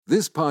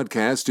This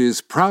podcast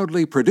is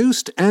proudly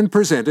produced and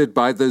presented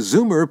by the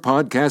Zoomer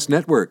Podcast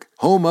Network,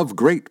 home of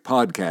great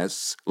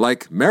podcasts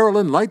like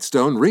Marilyn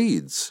Lightstone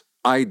Reads,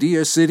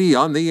 Idea City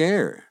on the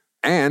Air,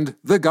 and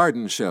The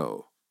Garden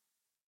Show.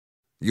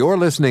 You're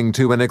listening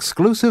to an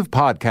exclusive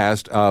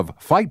podcast of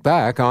Fight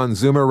Back on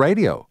Zoomer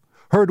Radio,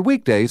 heard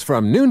weekdays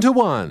from noon to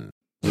 1.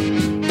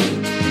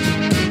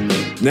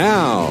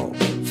 Now,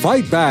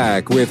 Fight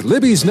Back with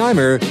Libby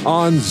Znaimer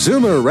on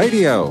Zoomer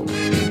Radio.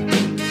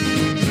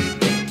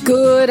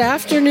 Good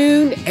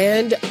afternoon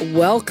and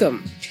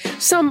welcome.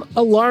 Some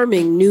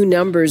alarming new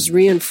numbers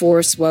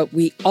reinforce what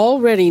we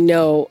already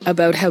know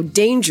about how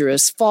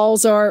dangerous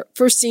falls are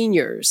for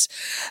seniors.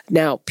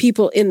 Now,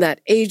 people in that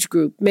age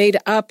group made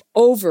up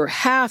over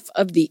half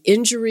of the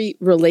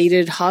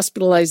injury-related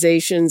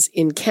hospitalizations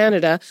in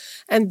Canada,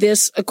 and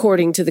this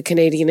according to the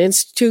Canadian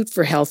Institute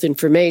for Health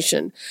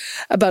Information.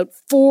 About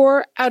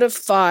 4 out of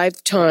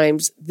 5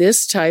 times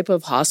this type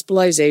of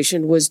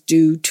hospitalization was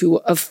due to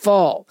a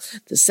fall.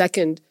 The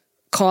second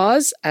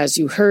cause, as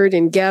you heard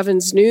in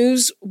Gavin's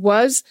news,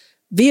 was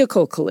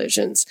vehicle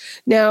collisions.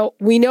 Now,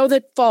 we know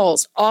that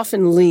falls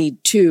often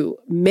lead to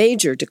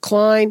major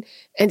decline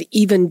and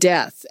even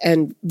death.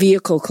 And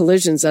vehicle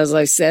collisions, as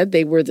I said,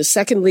 they were the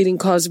second leading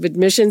cause of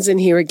admissions. And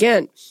here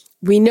again,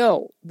 we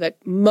know that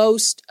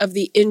most of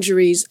the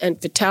injuries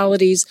and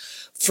fatalities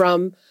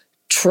from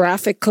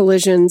traffic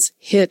collisions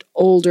hit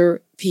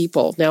older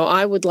people. Now,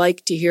 I would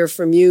like to hear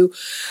from you.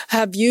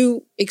 Have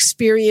you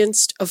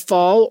experienced a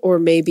fall or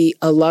maybe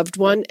a loved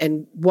one,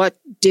 and what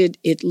did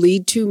it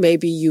lead to?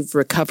 Maybe you've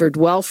recovered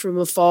well from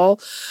a fall.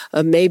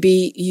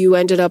 Maybe you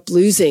ended up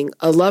losing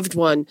a loved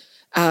one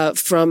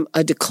from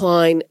a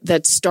decline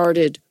that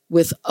started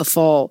with a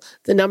fall.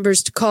 The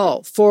numbers to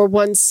call,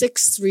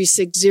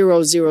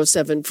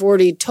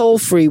 416-360-0740, toll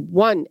free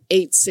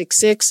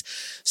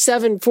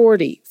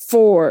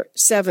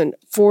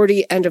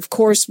 1-866-740-4740. And of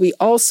course, we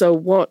also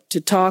want to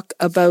talk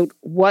about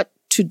what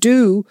to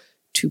do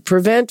to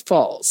prevent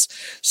falls.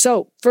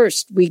 So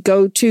first, we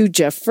go to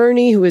Jeff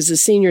Fernie, who is a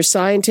senior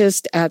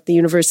scientist at the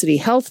University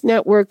Health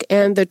Network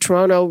and the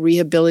Toronto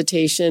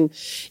Rehabilitation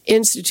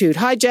Institute.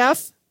 Hi,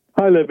 Jeff.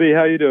 Hi, Libby.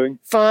 How are you doing?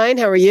 Fine.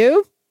 How are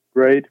you?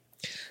 Great.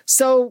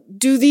 So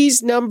do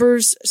these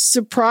numbers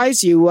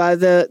surprise you?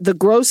 The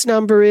gross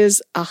number is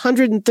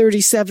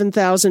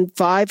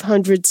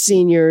 137,500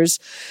 seniors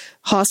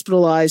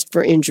hospitalized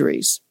for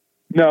injuries.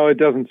 No, it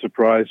doesn't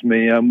surprise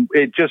me.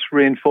 It just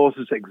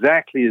reinforces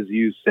exactly as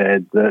you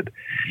said that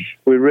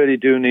we really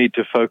do need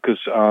to focus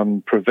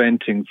on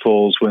preventing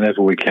falls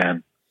whenever we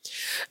can.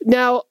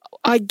 Now,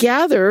 I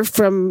gather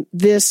from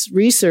this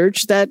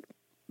research that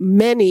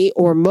many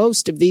or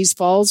most of these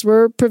falls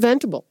were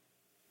preventable.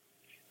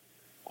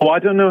 Well, I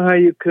don't know how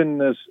you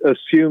can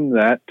assume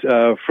that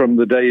from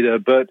the data,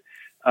 but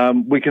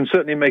we can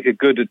certainly make a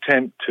good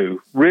attempt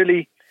to.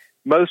 Really,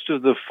 most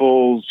of the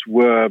falls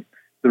were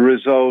the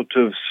result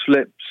of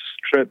slips,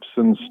 trips,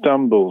 and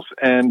stumbles.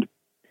 And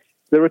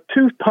there are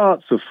 2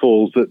 parts of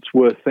falls that's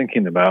worth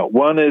thinking about.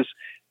 One is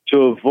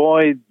to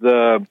avoid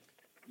the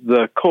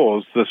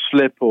cause, the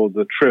slip or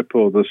the trip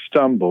or the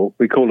stumble.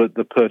 We call it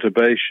the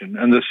perturbation.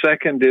 And the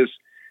second is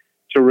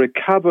to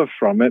recover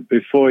from it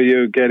before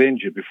you get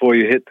injured, before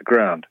you hit the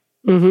ground.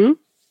 Mm-hmm.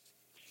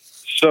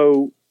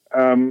 So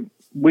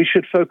we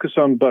should focus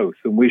on both,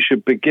 and we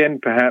should begin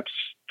perhaps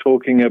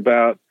talking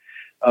about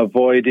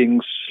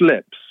avoiding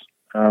slips,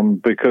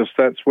 because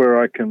that's where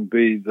I can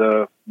be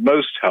the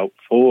most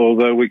helpful,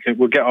 although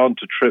we'll get on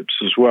to trips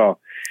as well.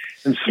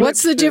 And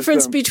what's the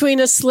difference between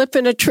a slip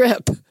and a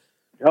trip?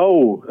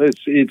 Oh,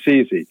 it's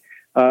easy.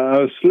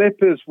 A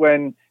slip is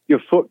when your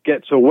foot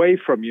gets away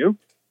from you,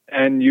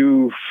 and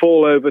you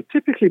fall over,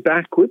 typically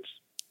backwards.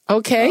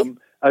 Okay.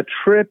 A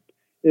trip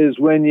is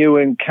when you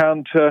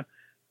encounter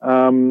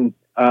a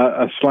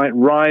slight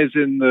rise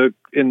in the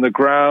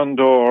ground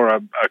or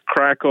a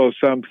crack or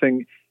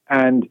something,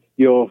 and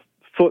your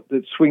foot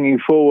that's swinging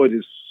forward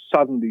is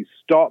suddenly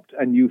stopped,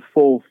 and you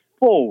fall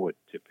forward,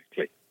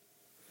 typically.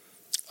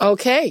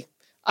 Okay.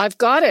 I've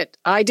got it.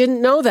 I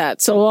didn't know that.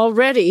 So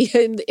already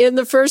in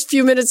the first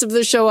few minutes of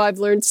the show, I've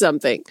learned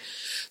something.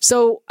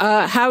 So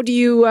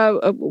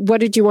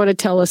what did you want to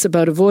tell us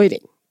about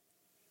avoiding?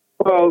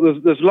 Well,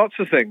 there's lots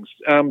of things.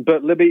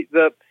 But Libby,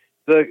 the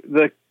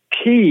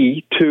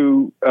key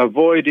to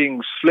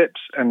avoiding slips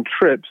and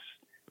trips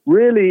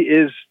really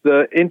is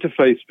the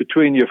interface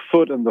between your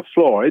foot and the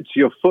floor. It's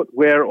your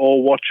footwear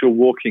or what you're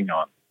walking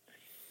on.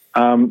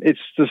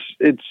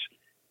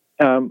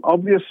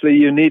 Obviously,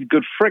 you need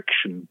good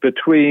friction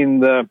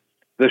between the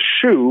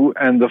shoe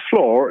and the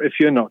floor if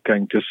you're not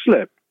going to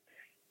slip.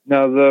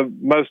 Now, the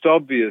most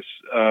obvious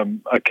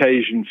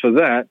occasion for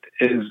that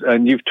is,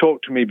 and you've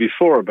talked to me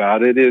before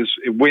about it, is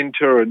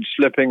winter and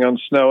slipping on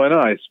snow and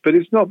ice. But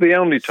it's not the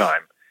only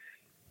time.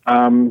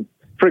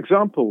 For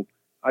example,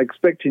 I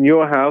expect in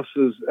your house,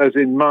 as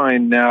in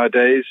mine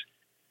nowadays,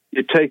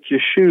 you take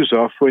your shoes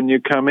off when you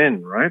come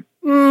in, right?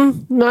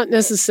 Not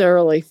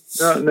necessarily.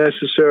 Not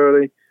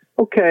necessarily.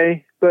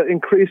 Okay, but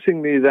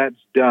increasingly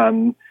that's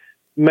done.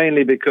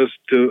 mainly because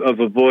of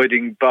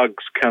avoiding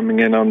bugs coming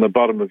in on the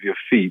bottom of your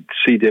feet,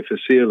 C.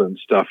 difficile and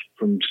stuff,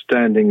 from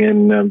standing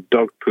in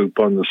dog poop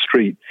on the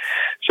street.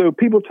 So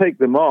people take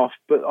them off,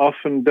 but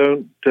often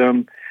don't,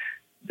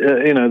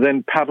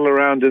 then paddle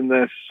around in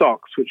their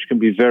socks, which can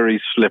be very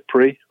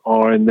slippery,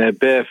 or in their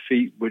bare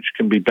feet, which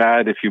can be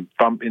bad if you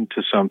bump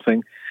into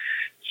something.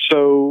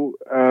 So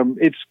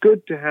it's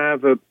good to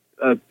have a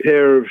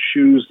pair of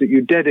shoes that you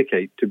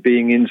dedicate to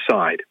being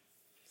inside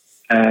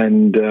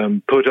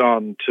and put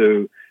on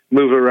to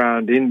move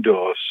around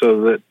indoors,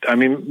 so that,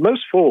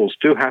 most falls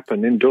do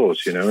happen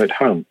indoors, at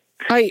home.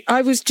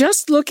 I was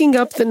just looking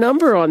up the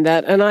number on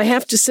that, and I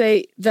have to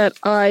say that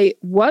I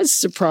was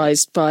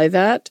surprised by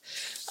that.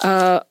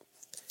 I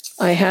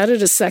had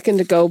it a second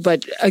ago,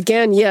 but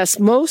again, yes,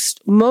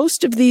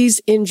 most of these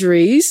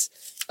injuries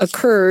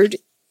occurred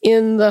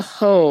in the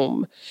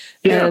home.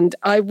 Yeah. And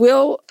I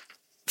will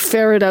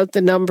ferret out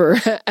the number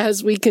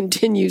as we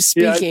continue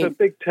speaking. Yeah, it's a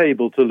big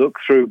table to look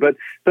through, but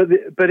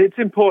it's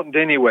important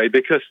anyway,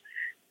 because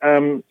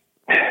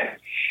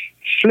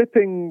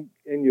slipping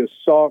in your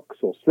socks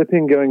or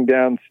slipping going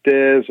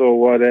downstairs or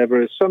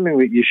whatever is something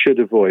that you should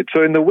avoid.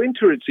 So in the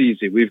winter, it's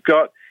easy. We've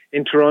got,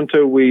 in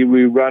Toronto, we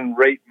run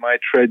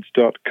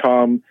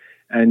ratemytreads.com,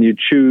 and you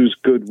choose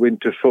good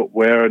winter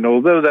footwear. And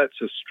although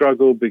that's a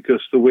struggle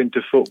because the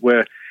winter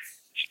footwear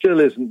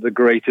still isn't the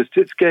greatest,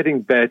 it's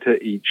getting better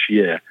each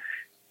year.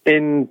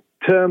 In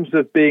terms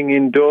of being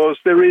indoors,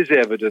 there is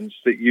evidence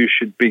that you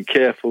should be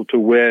careful to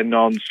wear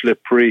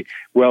non-slippery,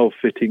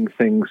 well-fitting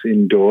things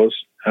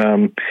indoors.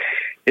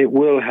 It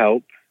will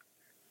help.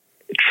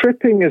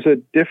 Tripping is a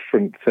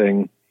different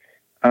thing.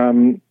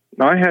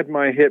 I had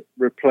my hip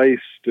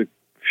replaced a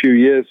few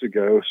years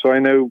ago, so I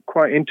know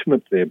quite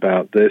intimately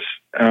about this.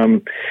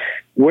 As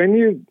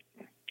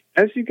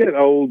you get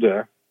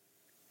older,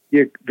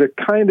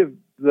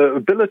 the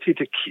ability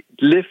to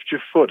lift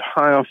your foot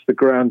high off the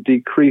ground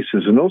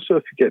decreases, and also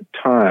if you get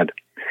tired.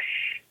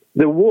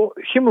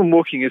 Human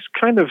walking is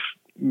kind of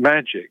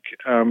magic.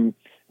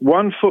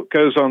 One foot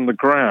goes on the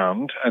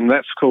ground, and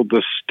that's called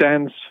the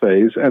stance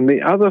phase, and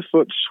the other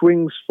foot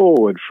swings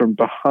forward from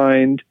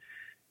behind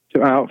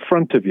to out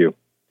front of you.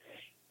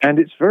 And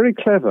it's very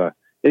clever.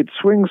 It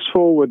swings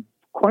forward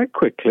quite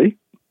quickly,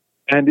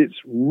 and it's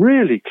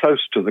really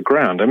close to the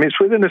ground. It's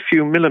within a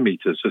few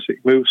millimeters as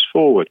it moves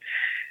forward.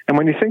 And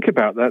when you think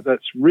about that,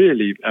 that's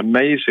really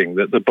amazing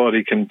that the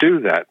body can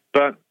do that.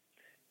 But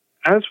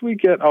as we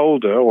get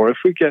older, or if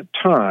we get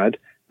tired,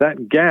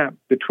 that gap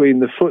between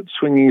the foot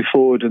swinging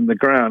forward and the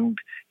ground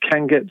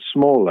can get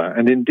smaller.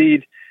 And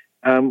indeed,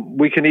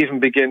 we can even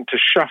begin to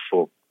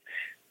shuffle.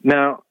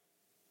 Now,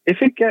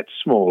 if it gets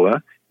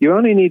smaller, you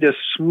only need a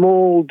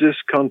small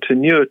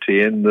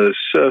discontinuity in the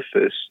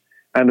surface.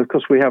 And of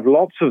course, we have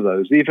lots of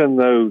those, even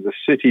though the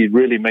city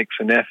really makes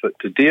an effort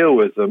to deal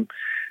with them.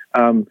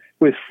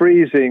 With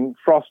freezing,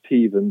 frost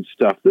heave and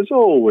stuff, there's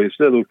always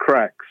little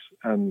cracks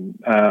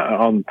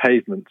on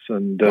pavements.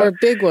 Or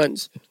big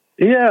ones.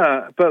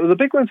 Yeah, but the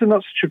big ones are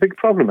not such a big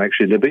problem,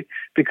 actually, Libby,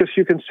 because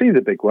you can see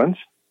the big ones.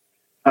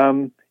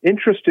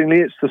 Interestingly,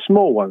 it's the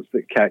small ones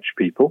that catch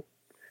people.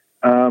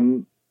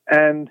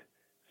 And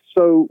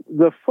so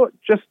the foot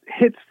just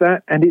hits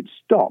that and it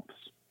stops,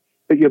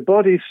 but your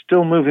body's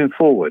still moving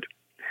forward.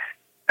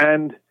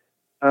 And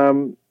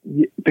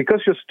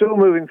because you're still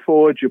moving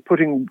forward, you're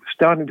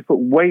starting to put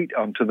weight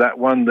onto that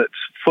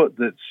foot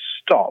that's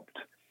stopped,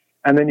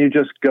 and then you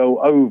just go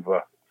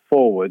over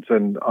forwards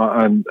and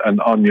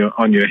on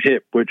your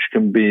hip, which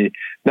can be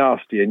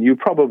nasty. And you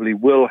probably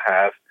will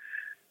have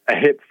a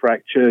hip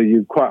fracture.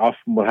 You quite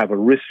often will have a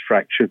wrist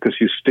fracture because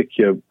you stick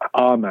your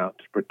arm out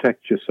to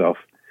protect yourself.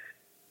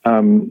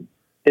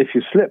 If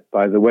you slip,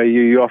 by the way,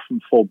 you often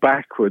fall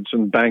backwards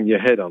and bang your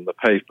head on the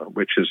pavement,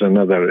 which is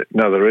another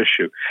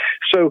issue.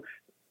 So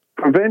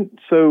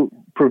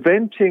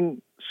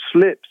preventing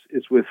slips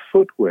is with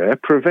footwear.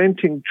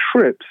 Preventing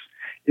trips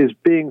is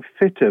being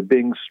fitter,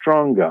 being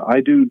stronger.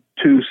 I do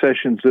 2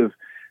 sessions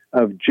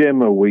of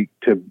gym a week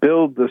to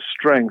build the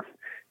strength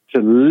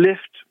to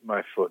lift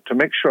my foot, to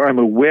make sure I'm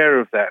aware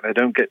of that and I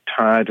don't get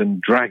tired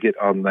and drag it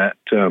on that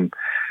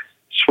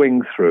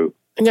swing through.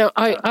 Now,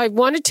 I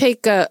want to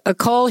take a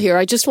call here.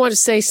 I just want to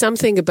say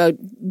something about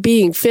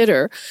being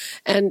fitter.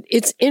 And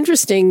it's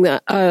interesting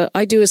that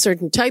I do a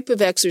certain type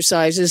of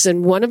exercises.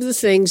 And one of the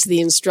things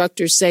the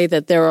instructors say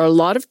that there are a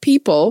lot of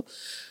people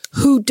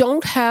who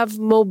don't have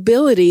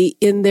mobility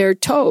in their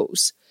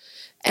toes.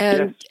 And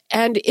yes.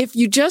 And if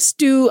you just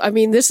do,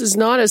 this is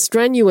not a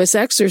strenuous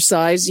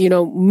exercise,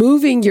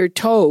 moving your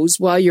toes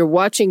while you're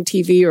watching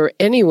TV or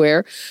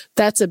anywhere,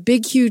 that's a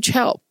big, huge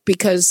help.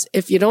 Because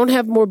if you don't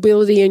have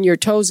mobility in your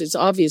toes, it's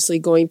obviously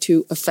going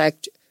to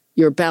affect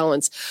your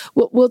balance.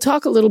 We'll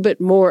talk a little bit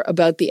more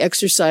about the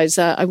exercise.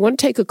 I want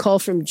to take a call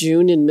from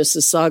June in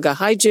Mississauga.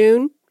 Hi,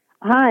 June.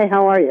 Hi,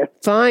 how are you?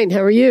 Fine.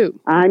 How are you?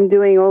 I'm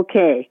doing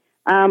okay.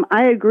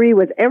 I agree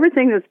with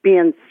everything that's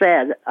being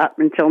said up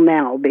until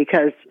now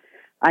because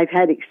I've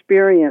had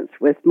experience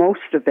with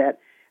most of it.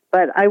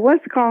 But I was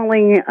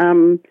calling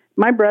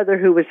my brother,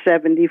 who was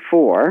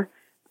 74.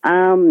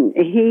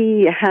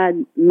 He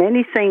had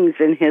many things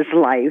in his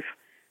life,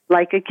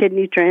 like a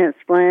kidney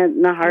transplant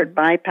and a heart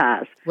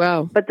bypass.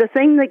 Wow. But the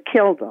thing that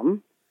killed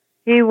him,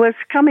 he was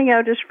coming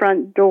out his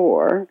front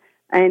door,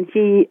 and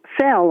he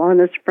fell on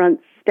his front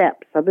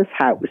steps of his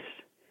house.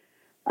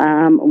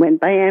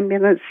 Went by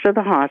ambulance to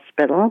the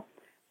hospital.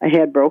 He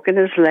had broken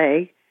his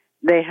leg.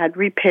 They had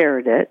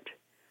repaired it.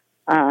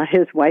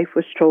 His wife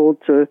was told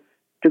to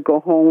go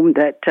home,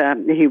 that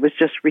he was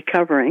just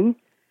recovering.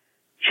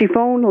 She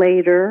phoned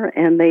later,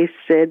 and they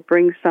said,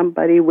 bring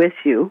somebody with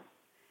you.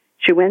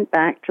 She went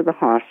back to the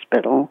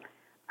hospital,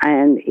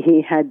 and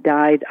he had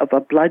died of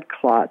a blood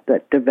clot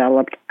that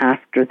developed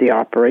after the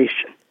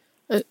operation.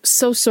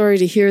 So sorry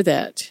to hear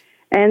that.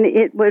 And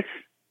it was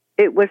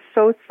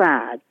so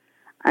sad.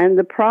 And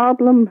the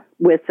problem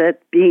with it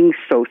being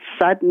so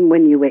sudden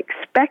when you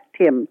expect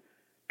him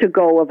to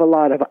go of a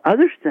lot of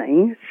other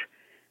things,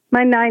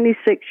 my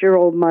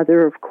 96-year-old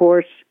mother, of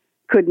course,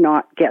 could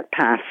not get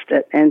past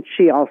it, and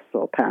she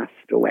also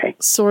passed away.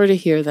 Sorry to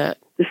hear that.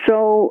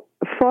 So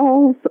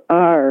falls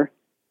are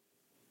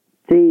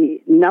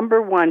the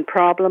number one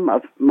problem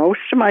of most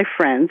of my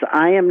friends.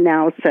 I am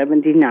now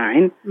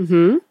 79,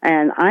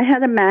 and I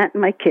had a mat in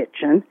my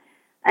kitchen,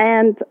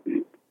 and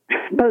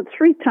about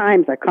 3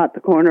 times I caught the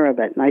corner of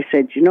it, and I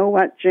said, you know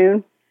what,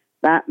 June?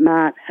 That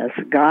mat has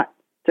got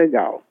to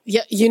go.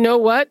 Yeah, you know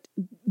what?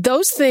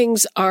 Those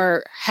things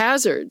are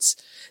hazards.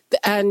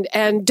 And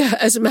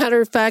as a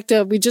matter of fact,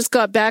 we just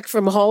got back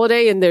from a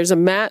holiday, and there's a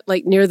mat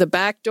like near the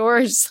back door.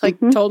 I just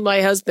told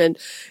my husband,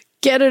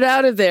 get it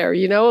out of there.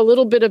 You know, a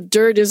little bit of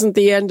dirt isn't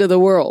the end of the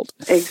world.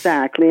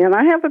 Exactly. And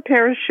I have a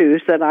pair of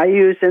shoes that I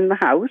use in the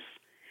house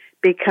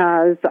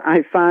because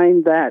I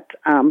find that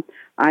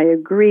I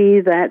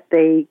agree that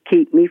they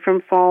keep me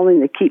from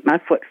falling. They keep my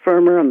foot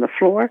firmer on the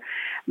floor.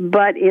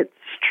 But it's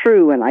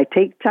true. And I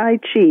take Tai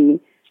Chi.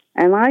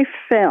 And I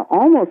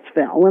almost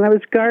fell when I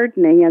was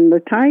gardening, and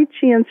the Tai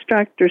Chi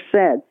instructor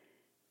said,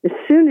 as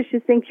soon as you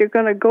think you're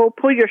going to go,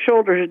 pull your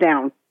shoulders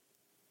down.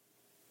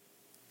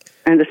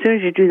 And as soon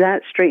as you do that,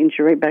 it straightens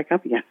you right back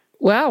up again.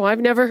 Wow,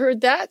 I've never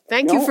heard that.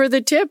 Thank you for the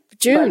tip,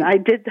 June. But I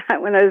did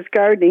that when I was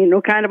gardening,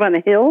 kind of on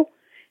a hill,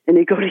 and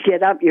you go to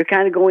get up, you're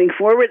kind of going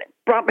forward. It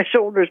brought my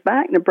shoulders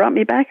back, and it brought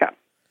me back up.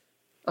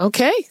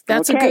 Okay,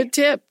 that's a good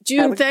tip.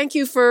 June, thank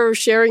you for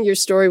sharing your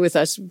story with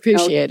us.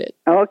 Appreciate it.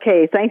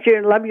 Okay, thank you,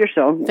 and love your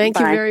show. Thank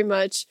you very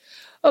much.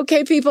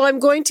 Okay, people, I'm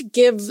going to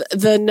give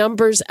the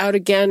numbers out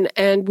again,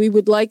 and we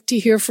would like to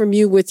hear from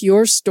you with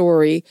your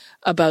story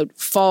about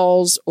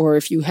falls, or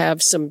if you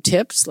have some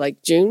tips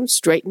like June,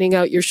 straightening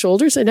out your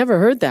shoulders. I never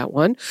heard that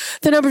one.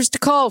 The numbers to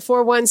call,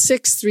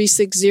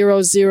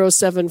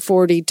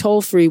 416-360-0740,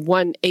 toll free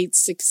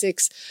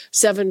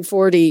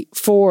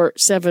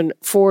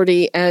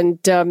 1-866-740-4740. And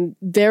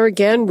there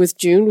again with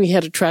June, we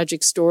had a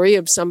tragic story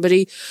of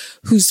somebody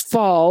whose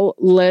fall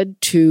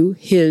led to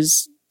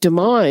his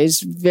demise.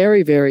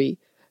 Very, very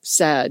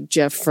sad,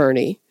 Jeff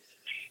Fernie.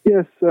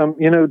 Yes,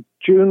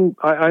 June,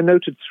 I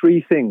noted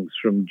 3 things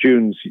from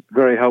June's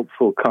very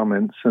helpful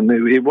comments, and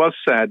it was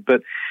sad,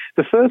 but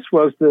the first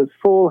was the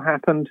fall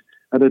happened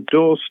at a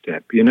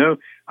doorstep.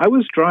 I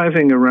was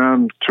driving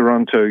around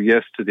Toronto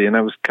yesterday, and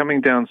I was coming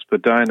down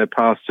Spadina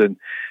past a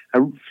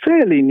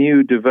fairly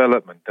new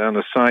development down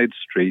a side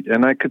street,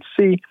 and I could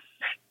see,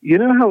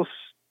 how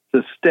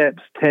the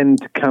steps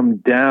tend to come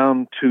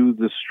down to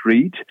the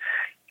street?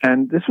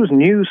 And this was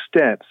new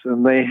steps,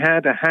 and they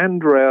had a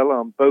handrail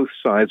on both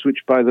sides,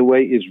 which, by the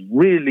way, is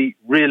really,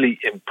 really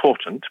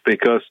important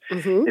because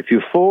if you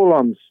fall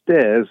on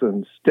stairs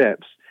and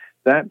steps,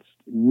 that's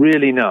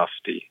really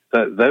nasty.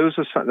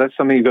 That's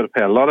something you've got to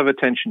pay a lot of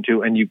attention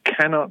to, and you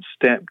cannot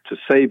step to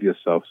save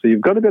yourself. So you've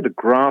got to be able to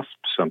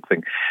grasp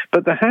something.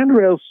 But the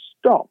handrail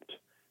stopped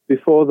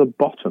before the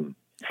bottom.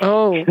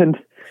 Oh. And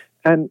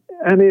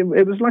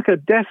it was like a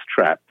death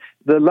trap.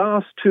 The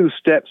last 2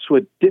 steps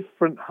were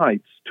different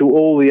heights to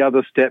all the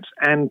other steps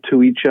and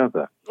to each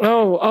other.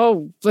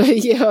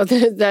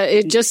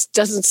 It just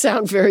doesn't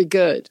sound very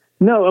good.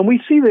 No, and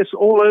we see this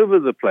all over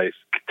the place.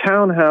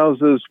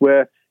 Townhouses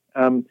where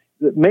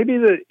maybe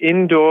the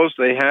indoors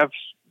they have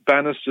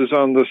banisters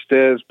on the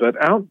stairs, but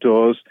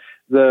outdoors,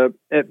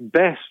 at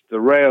best, the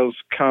rails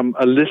come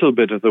a little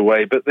bit of the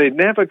way, but they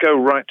never go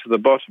right to the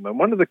bottom. And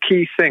one of the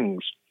key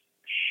things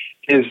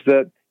is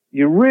that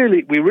we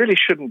really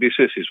shouldn't be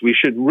sissies. We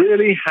should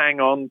really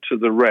hang on to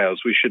the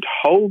rails. We should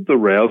hold the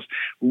rails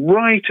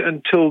right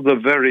until the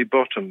very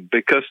bottom,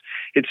 because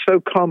it's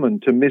so common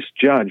to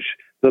misjudge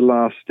the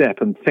last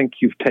step and think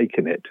you've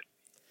taken it.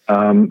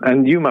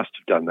 And you must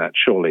have done that,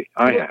 surely.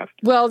 I have.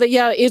 Well,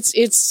 yeah,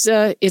 it's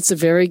a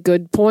very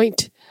good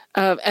point.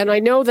 And I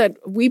know that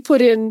we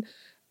put in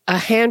a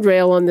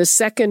handrail on the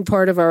second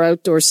part of our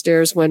outdoor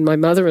stairs when my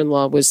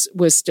mother-in-law was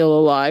still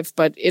alive,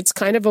 but it's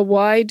kind of a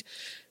wide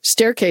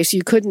staircase.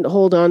 You couldn't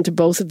hold on to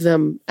both of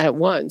them at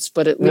once,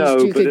 but at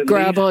least you could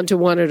grab onto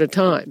one at a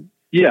time.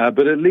 Yeah,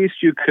 but at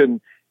least you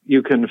can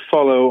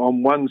follow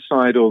on one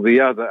side or the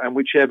other, and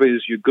whichever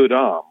is your good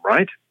arm,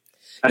 right?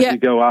 As you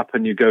go up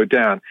and you go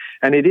down.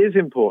 And it is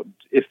important,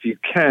 if you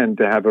can,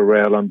 to have a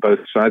rail on both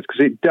sides,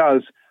 because it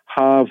does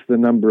halve the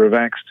number of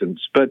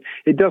accidents. But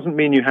it doesn't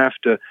mean you have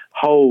to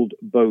hold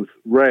both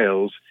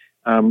rails.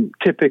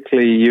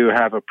 Typically, you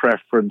have a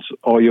preference,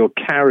 or you're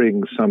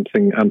carrying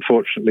something,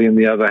 unfortunately, in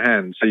the other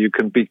hand, so you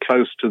can be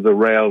close to the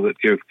rail that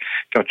you've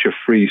got your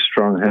free,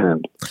 strong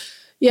hand.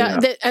 Yeah.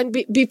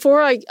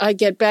 Before I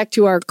get back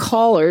to our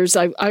callers,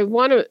 I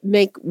want to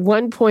make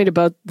one point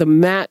about the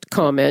mat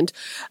comment.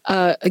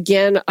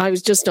 Again, I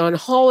was just on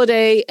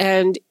holiday,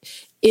 and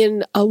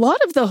in a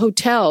lot of the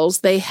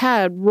hotels, they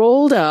had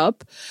rolled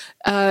up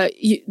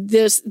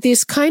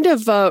this kind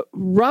of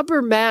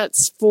rubber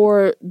mats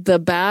for the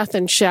bath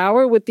and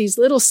shower with these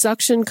little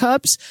suction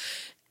cups.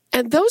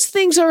 And those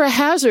things are a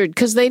hazard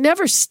because they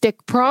never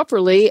stick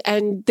properly,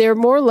 and they're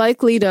more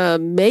likely to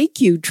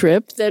make you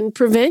trip than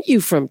prevent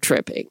you from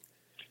tripping.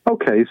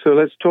 Okay, so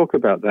let's talk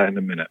about that in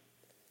a minute.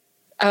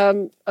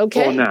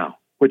 Okay. Or now,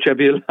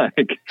 whichever you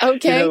like.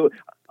 Okay. You know,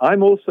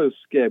 I'm also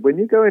scared. When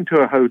you go into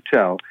a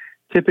hotel,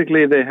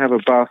 typically they have a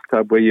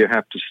bathtub where you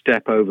have to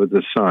step over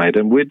the side.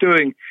 And we're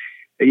doing,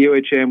 at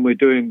UHM, we're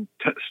doing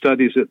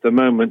studies at the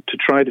moment to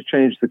try to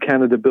change the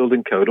Canada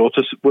Building Code. Or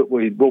what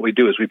we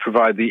do is we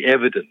provide the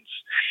evidence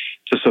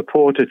to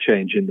support a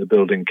change in the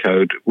building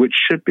code, which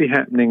should be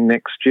happening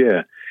next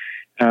year,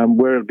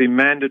 where it'll be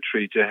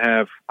mandatory to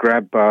have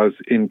grab bars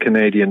in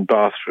Canadian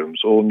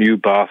bathrooms, all new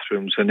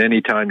bathrooms, and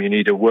any time you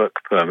need a work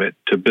permit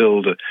to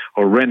build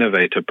or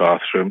renovate a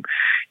bathroom,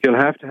 you'll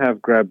have to have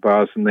grab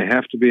bars, and they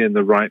have to be in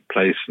the right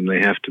place, and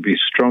they have to be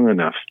strong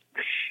enough.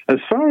 As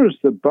far as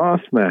the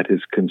bath mat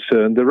is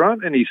concerned, there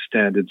aren't any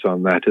standards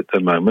on that at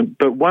the moment,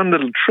 but one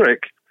little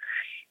trick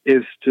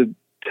is to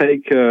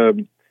take a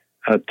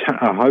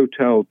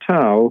hotel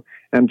towel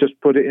and just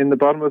put it in the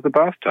bottom of the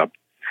bathtub.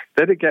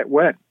 Let it get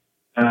wet,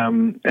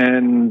 and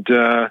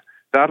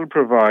that'll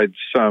provide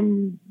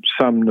some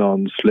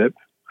non-slip,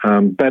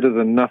 better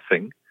than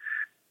nothing.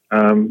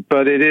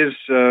 But it is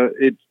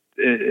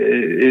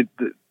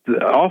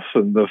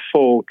often the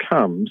fall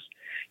comes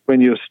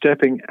when you're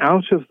stepping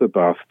out of the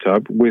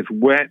bathtub with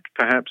wet,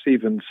 perhaps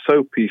even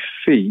soapy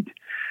feet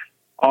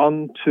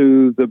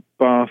onto the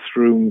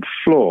bathroom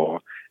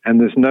floor, and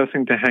there's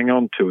nothing to hang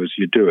on to as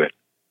you do it.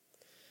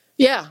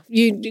 Yeah,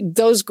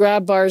 those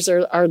grab bars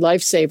are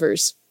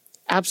lifesavers.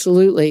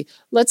 Absolutely.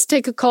 Let's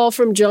take a call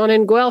from John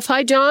in Guelph.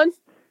 Hi, John.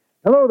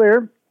 Hello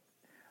there.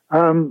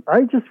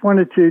 I just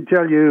wanted to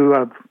tell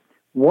you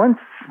once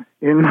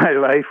in my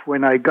life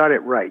when I got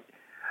it right.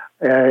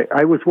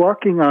 I was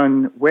walking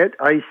on wet,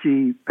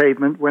 icy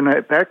pavement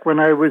back when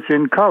I was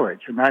in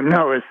college, and I'm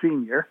now a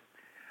senior.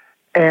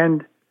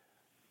 And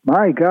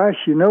my gosh,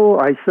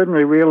 I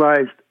suddenly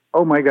realized,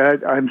 oh my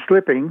God, I'm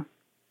slipping.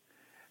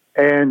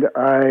 And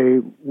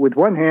with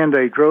one hand,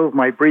 I drove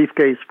my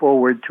briefcase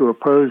forward to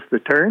oppose the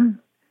turn,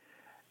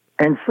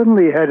 and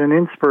suddenly had an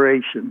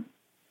inspiration.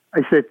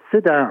 I said,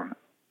 sit down.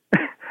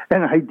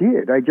 And I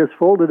did. I just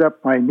folded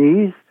up my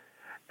knees,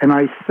 and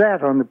I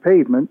sat on the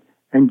pavement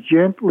and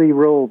gently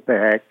rolled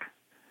back.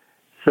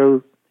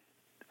 So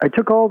I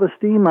took all the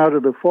steam out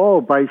of the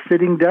fall by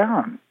sitting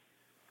down.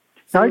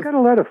 Now, I got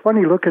a lot of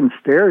funny-looking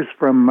stares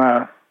from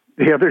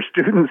the other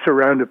students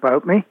around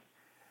about me,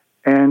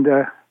 and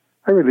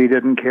I really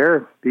didn't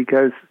care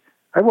because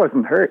I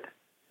wasn't hurt.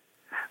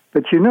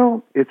 But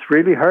it's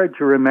really hard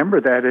to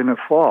remember that in a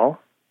fall.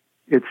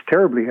 It's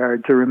terribly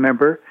hard to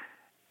remember,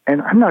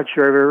 and I'm not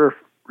sure I've ever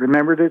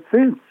remembered it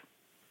since.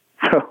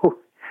 So,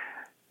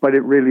 but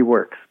it really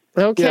works.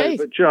 Okay. Yeah,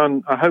 but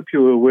John, I hope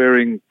you were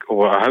wearing,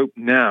 or I hope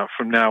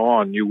from now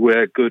on, you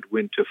wear good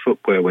winter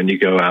footwear when you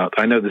go out.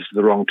 I know this is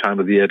the wrong time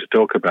of the year to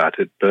talk about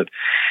it, but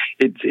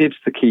it's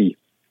the key.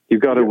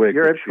 You've got to wear.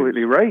 You're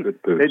absolutely right.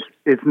 Good boots.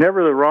 It's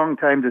never the wrong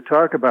time to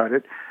talk about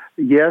it.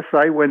 Yes,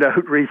 I went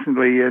out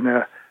recently in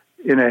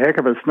a heck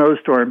of a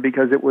snowstorm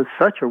because it was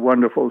such a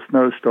wonderful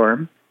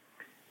snowstorm,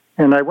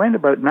 and I went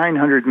about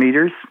 900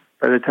 meters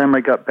by the time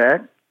I got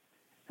back,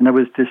 and I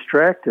was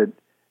distracted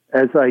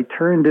as I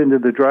turned into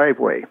the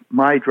driveway,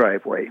 my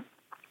driveway,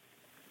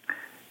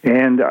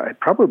 and I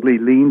probably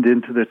leaned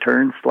into the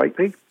turn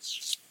slightly.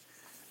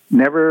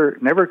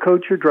 Never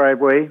coat your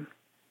driveway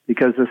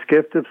because a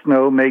skift of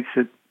snow makes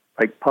it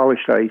like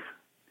polished ice.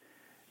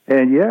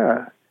 And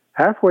yeah,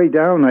 halfway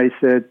down I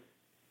said,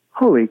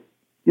 holy,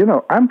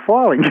 I'm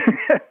falling.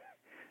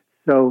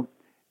 So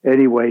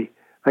anyway,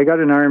 I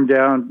got an arm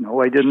down.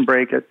 No, I didn't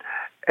break it.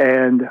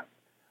 And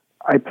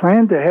I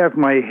planned to have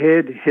my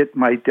head hit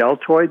my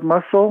deltoid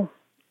muscle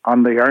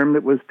on the arm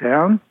that was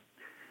down.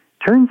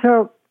 Turns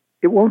out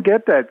it won't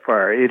get that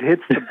far. It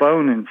hits the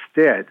bone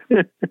instead.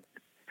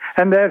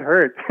 And that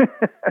hurt.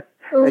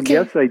 Okay. And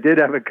yes, I did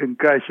have a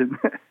concussion.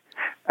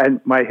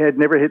 And my head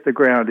never hit the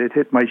ground. It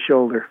hit my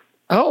shoulder.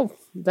 Oh,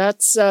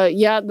 that's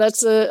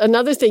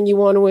another thing you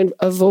want to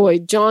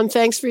avoid. John,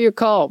 thanks for your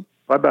call.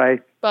 Bye-bye.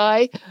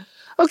 Bye.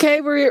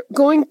 Okay, we're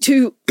going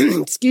to,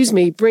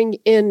 bring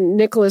in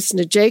Nicholas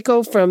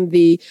Najeko from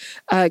the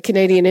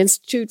Canadian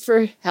Institute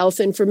for Health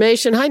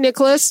Information. Hi,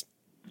 Nicholas.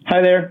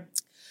 Hi there.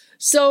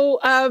 So,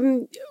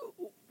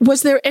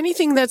 was there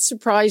anything that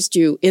surprised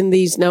you in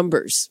these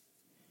numbers?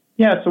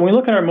 Yeah, so when we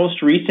look at our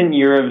most recent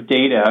year of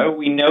data,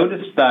 we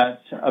noticed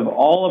that of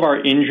all of our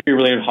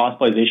injury-related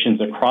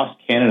hospitalizations across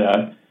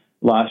Canada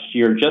last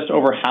year, just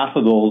over half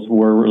of those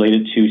were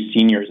related to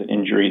seniors and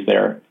injuries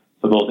there,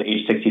 so those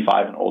age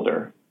 65 and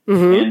older.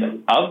 Mm-hmm.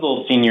 And of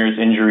those seniors'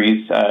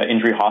 injury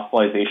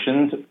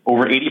hospitalizations,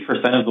 over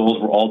 80% of those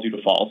were all due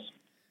to falls.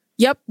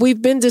 Yep,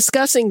 we've been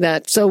discussing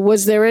that. So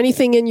was there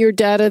anything in your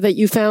data that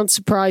you found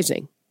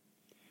surprising?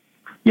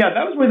 Yeah,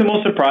 that was really the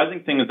most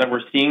surprising thing, is that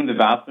we're seeing the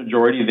vast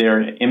majority there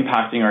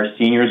impacting our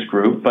seniors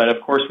group. But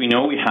of course, we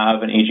know we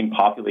have an aging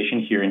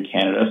population here in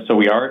Canada, so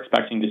we are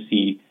expecting to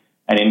see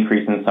an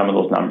increase in some of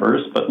those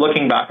numbers. But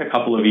looking back a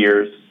couple of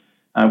years,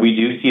 we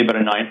do see about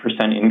a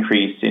 9%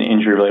 increase in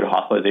injury-related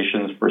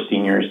hospitalizations for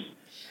seniors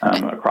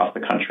across the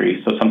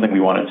country. So something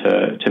we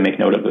wanted to make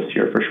note of this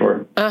year for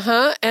sure.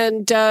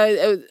 And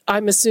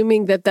I'm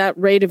assuming that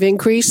rate of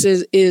increase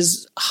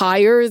is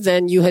higher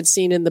than you had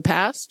seen in the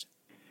past?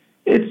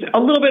 It's a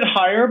little bit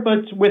higher,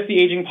 but with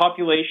the aging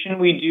population,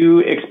 we do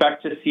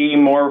expect to see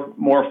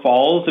more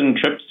falls and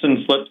trips and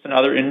slips and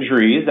other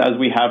injuries as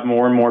we have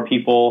more and more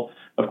people,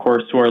 of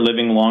course, who are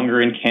living longer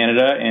in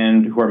Canada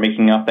and who are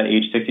making up that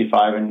age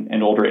 65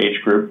 and older age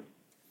group.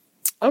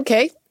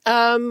 Okay.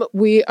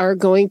 We are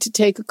going to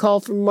take a call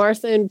from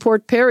Martha in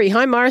Port Perry.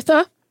 Hi,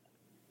 Martha.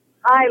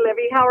 Hi,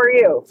 Libby. How are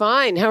you?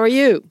 Fine. How are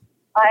you?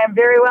 I am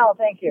very well,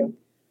 thank you.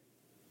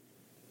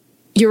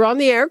 You're on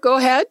the air. Go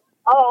ahead.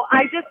 Oh,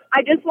 I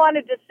just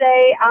wanted to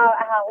say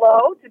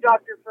hello to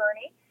Dr.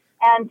 Fernie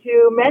and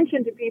to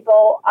mention to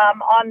people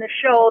on the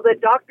show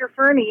that Dr.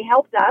 Fernie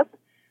helped us.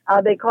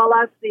 They call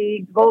us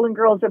the Golden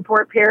Girls of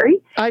Port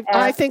Perry.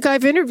 I think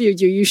I've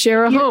interviewed you. You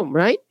share a home,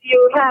 right?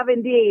 You have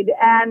indeed.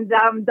 And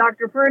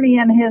Dr. Fernie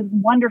and his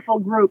wonderful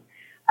group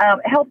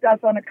helped us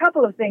on a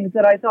couple of things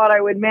that I thought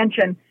I would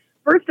mention.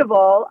 First of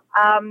all,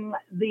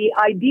 the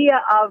idea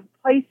of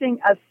placing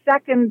a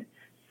second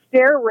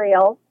stair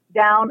rail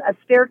down a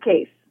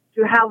staircase,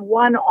 to have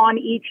one on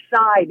each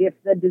side if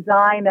the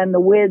design and the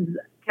width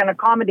can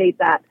accommodate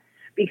that,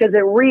 because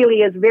it really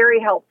is very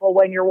helpful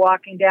when you're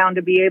walking down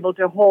to be able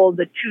to hold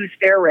the two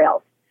stair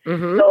rails.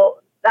 Mm-hmm. So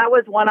that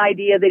was one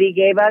idea that he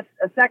gave us.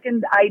 A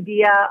second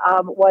idea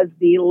was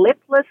the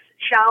lipless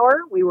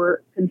shower. We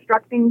were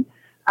constructing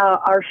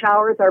our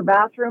showers, our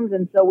bathrooms,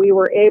 and so we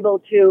were able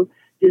to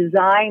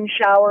design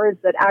showers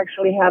that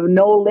actually have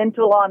no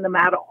lintel on them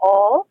at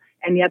all,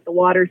 and yet the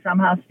water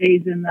somehow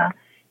stays in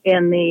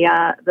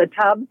the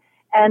tub.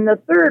 And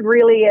the third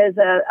really is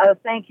a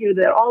thank you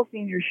that all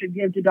seniors should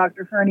give to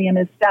Dr. Fernie and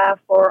his staff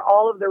for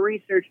all of the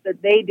research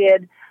that they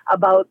did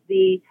about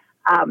the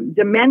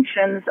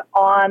dimensions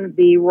on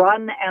the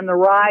run and the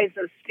rise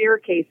of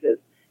staircases.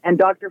 And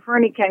Dr.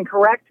 Fernie can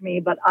correct me,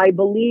 but I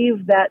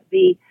believe that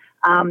the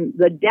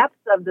depth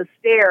of the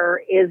stair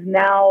is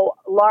now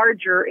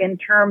larger in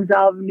terms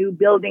of new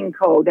building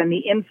code and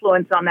the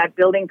influence on that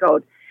building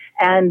code.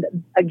 And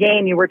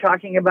again, you were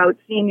talking about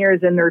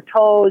seniors and their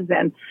toes,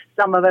 and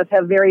some of us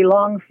have very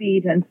long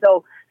feet. And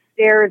so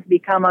stairs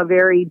become a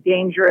very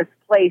dangerous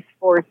place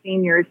for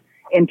seniors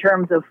in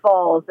terms of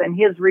falls. And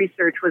his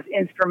research was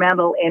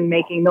instrumental in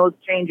making those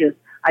changes,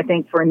 I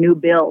think, for new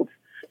builds.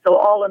 So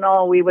all in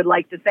all, we would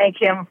like to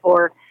thank him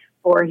for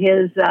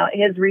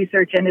his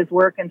research and his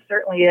work, and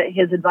certainly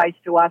his advice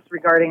to us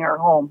regarding our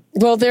home.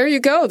 Well, there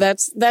you go.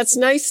 That's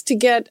nice to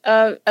get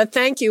a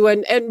thank you.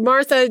 And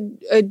Martha,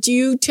 do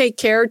you take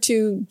care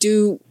to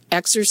do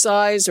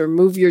exercise or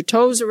move your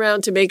toes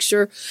around to make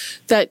sure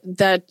that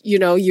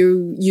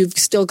you've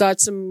still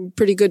got some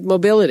pretty good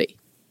mobility?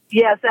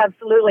 Yes,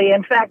 absolutely.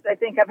 In fact, I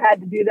think I've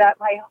had to do that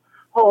my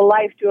whole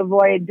life to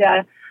avoid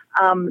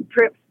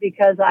trips,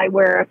 because I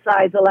wear a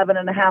size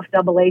 11.5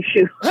 AA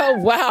shoe. Oh,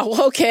 wow.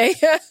 Okay.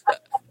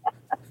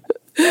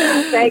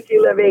 Thank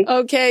you, Libby.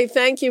 Okay.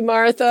 Thank you,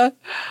 Martha.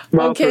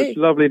 Martha, okay. It's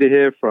lovely to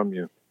hear from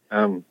you.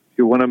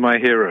 You're one of my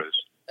heroes.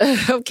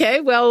 Okay.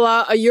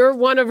 Well, you're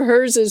one of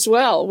hers as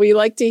well. We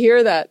like to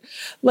hear that.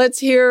 Let's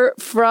hear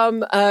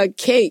from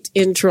Kate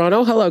in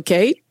Toronto. Hello,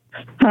 Kate.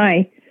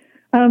 Hi.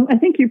 I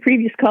think your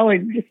previous caller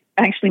just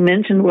actually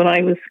mentioned what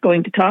I was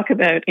going to talk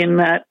about, in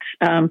that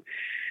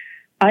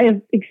I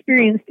have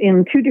experienced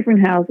in two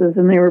different houses,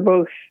 and they were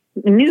both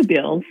new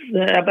builds,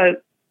 about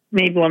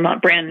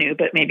not brand new,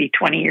 but maybe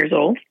 20 years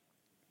old.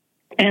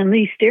 And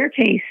the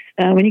staircase,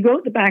 when you go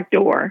out the back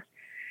door,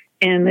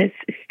 and it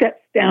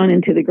steps down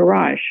into the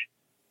garage,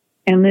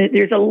 and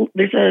there's a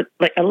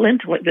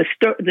lintel.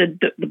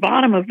 The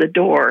bottom of the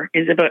door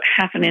is about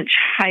half an inch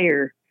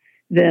higher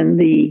than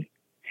the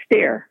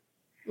stair.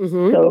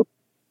 Mm-hmm. So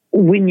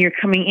when you're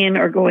coming in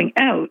or going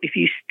out, if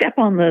you step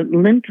on the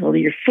lintel,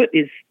 your foot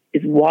is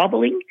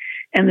wobbling,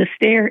 and the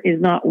stair is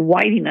not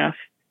wide enough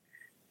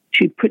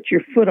to put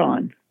your foot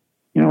on.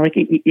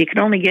 You can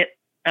only get,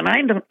 and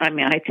I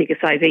take a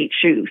size 8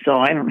 shoe, so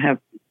I don't have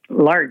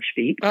large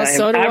feet.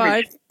 So do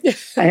I.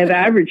 I have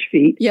average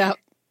feet. Yeah.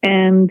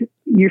 And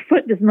your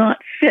foot does not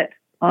fit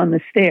on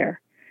the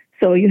stair.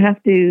 So you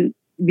have to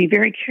be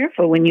very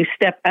careful when you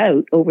step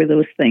out over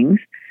those things,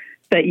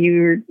 that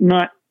you're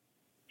not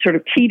sort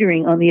of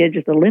teetering on the edge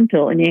of the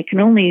lintel, and you can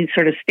only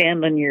sort of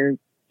stand on your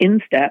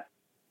instep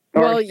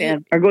or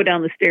go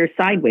down the stairs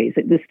sideways.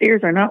 The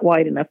stairs are not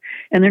wide enough,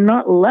 and they're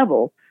not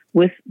level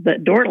with the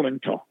door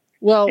lintel.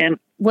 Well,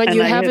 when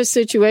you have a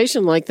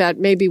situation like that,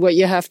 maybe what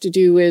you have to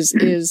do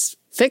is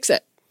fix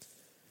it.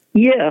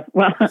 Yeah,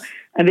 well,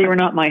 they were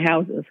not my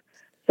houses,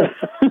 so,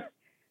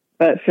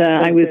 but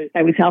I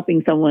was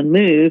helping someone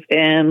move,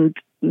 and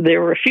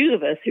there were a few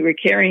of us who were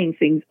carrying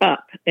things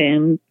up,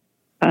 and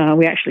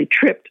we actually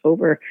tripped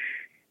over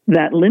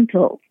that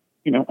lintel,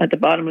 at the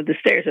bottom of the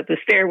stairs. If the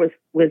stair was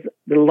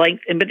the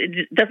length, but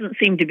it doesn't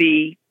seem to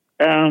be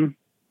that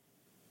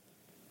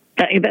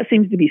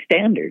seems to be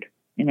standard,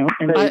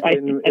 And I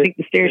think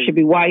the stairs should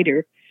be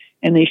wider,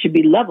 and they should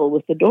be level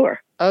with the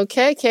door.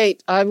 Okay,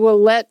 Kate, I will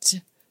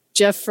let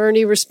Jeff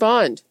Fernie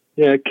respond.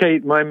 Yeah,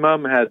 Kate, my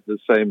mum had the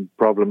same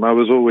problem. I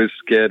was always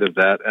scared of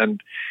that,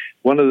 and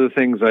one of the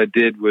things I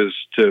did was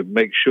to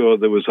make sure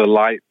there was a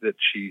light that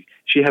she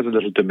has a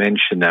little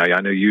dementia now.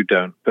 I know you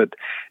don't, but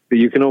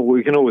we can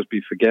always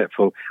be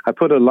forgetful. I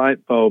put a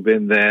light bulb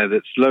in there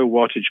that's low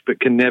wattage but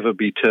can never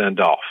be turned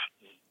off,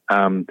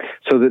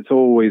 so that's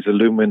always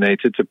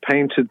illuminated. I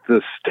painted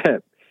the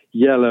step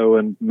yellow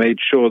and made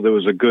sure there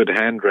was a good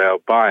handrail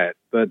by it.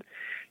 But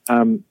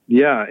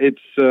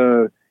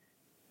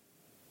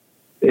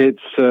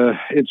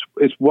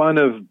it's one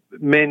of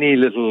many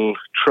little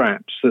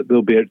traps that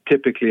will be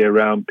typically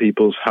around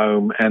people's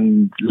home.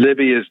 And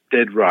Libby is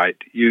dead right.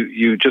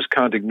 You just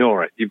can't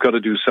ignore it. You've got to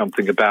do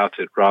something about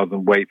it rather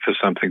than wait for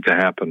something to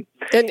happen.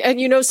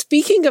 And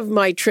speaking of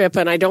my trip,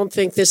 and I don't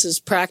think this is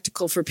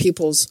practical for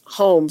people's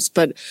homes,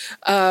 but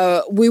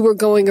we were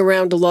going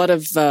around a lot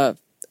of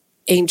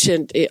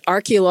ancient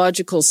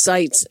archaeological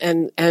sites,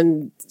 and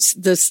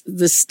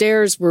the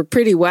stairs were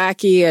pretty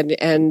wacky,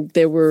 and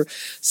there were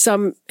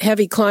some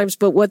heavy climbs.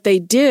 But what they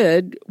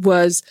did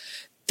was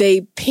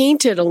they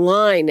painted a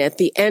line at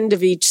the end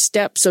of each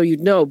step, so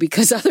you'd know,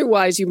 because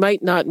otherwise you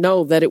might not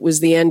know that it was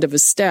the end of a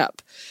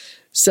step.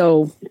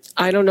 So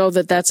I don't know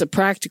that that's a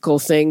practical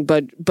thing,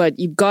 but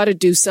you've got to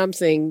do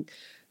something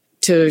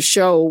to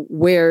show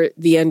where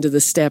the end of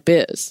the step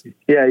is.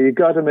 Yeah, you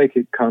got to make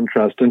it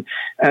contrast,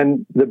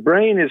 and the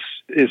brain is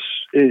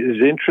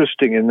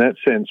interesting in that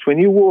sense. When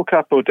you walk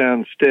up or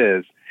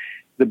downstairs,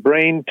 the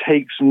brain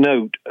takes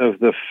note of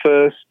the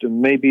first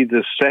and maybe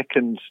the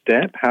second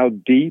step, how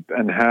deep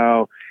and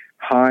how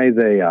high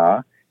they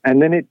are,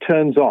 and then it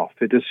turns off.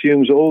 It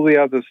assumes all the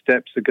other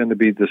steps are going to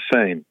be the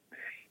same,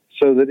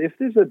 so that if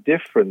there's a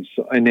difference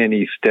in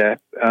any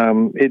step,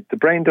 the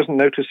brain doesn't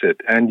notice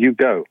it, and you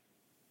go.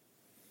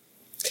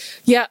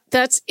 Yeah,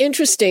 that's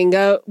interesting.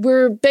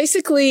 We're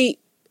basically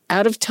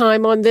out of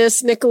time on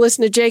this. Nicholas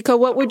Njeko,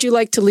 what would you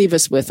like to leave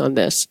us with on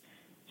this?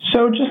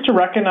 So just to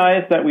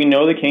recognize that we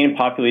know the Canadian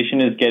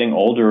population is getting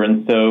older,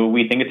 and so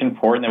we think it's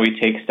important that we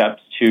take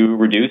steps to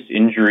reduce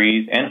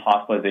injuries and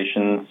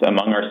hospitalizations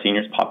among our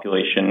seniors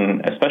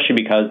population, especially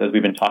because, as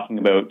we've been talking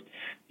about,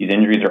 these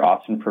injuries are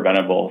often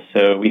preventable.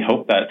 So we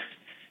hope that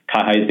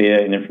CAHI's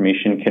data and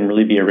information can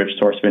really be a rich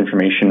source of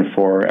information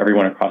for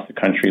everyone across the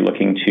country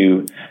looking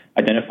to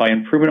identify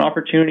improvement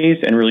opportunities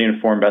and really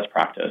inform best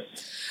practice.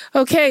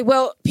 Okay,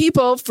 well,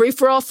 people, Free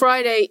for All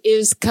Friday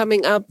is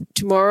coming up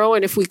tomorrow,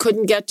 and if we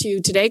couldn't get to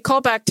you today,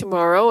 call back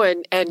tomorrow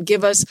and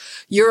give us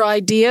your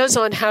ideas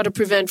on how to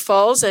prevent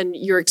falls and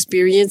your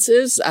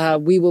experiences.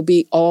 We will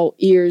be all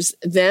ears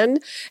then.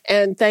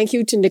 And thank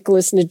you to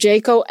Nicholas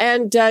Njeko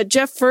and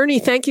Jeff Fernie.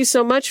 Thank you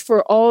so much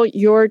for all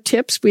your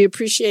tips. We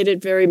appreciate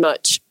it very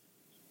much.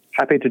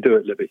 Happy to do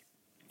it, Libby.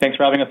 Thanks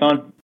for having us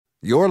on.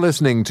 You're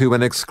listening to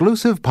an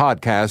exclusive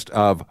podcast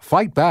of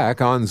Fight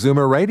Back on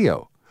Zoomer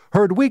Radio.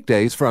 Heard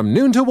weekdays from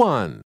noon to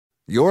 1.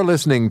 You're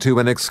listening to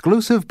an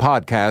exclusive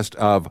podcast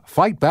of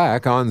Fight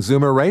Back on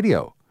Zoomer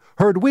Radio.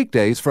 Heard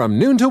weekdays from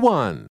noon to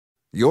 1.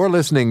 You're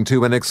listening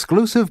to an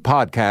exclusive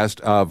podcast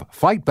of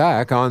Fight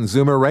Back on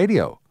Zoomer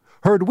Radio.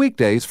 Heard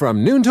weekdays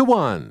from noon to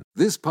 1.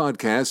 This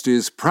podcast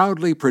is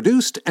proudly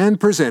produced and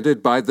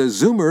presented by the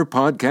Zoomer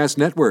Podcast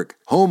Network,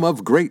 home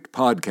of great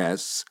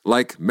podcasts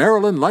like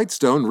Marilyn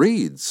Lightstone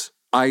Reads,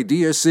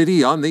 Idea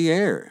City on the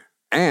Air,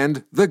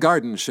 and The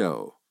Garden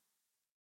Show.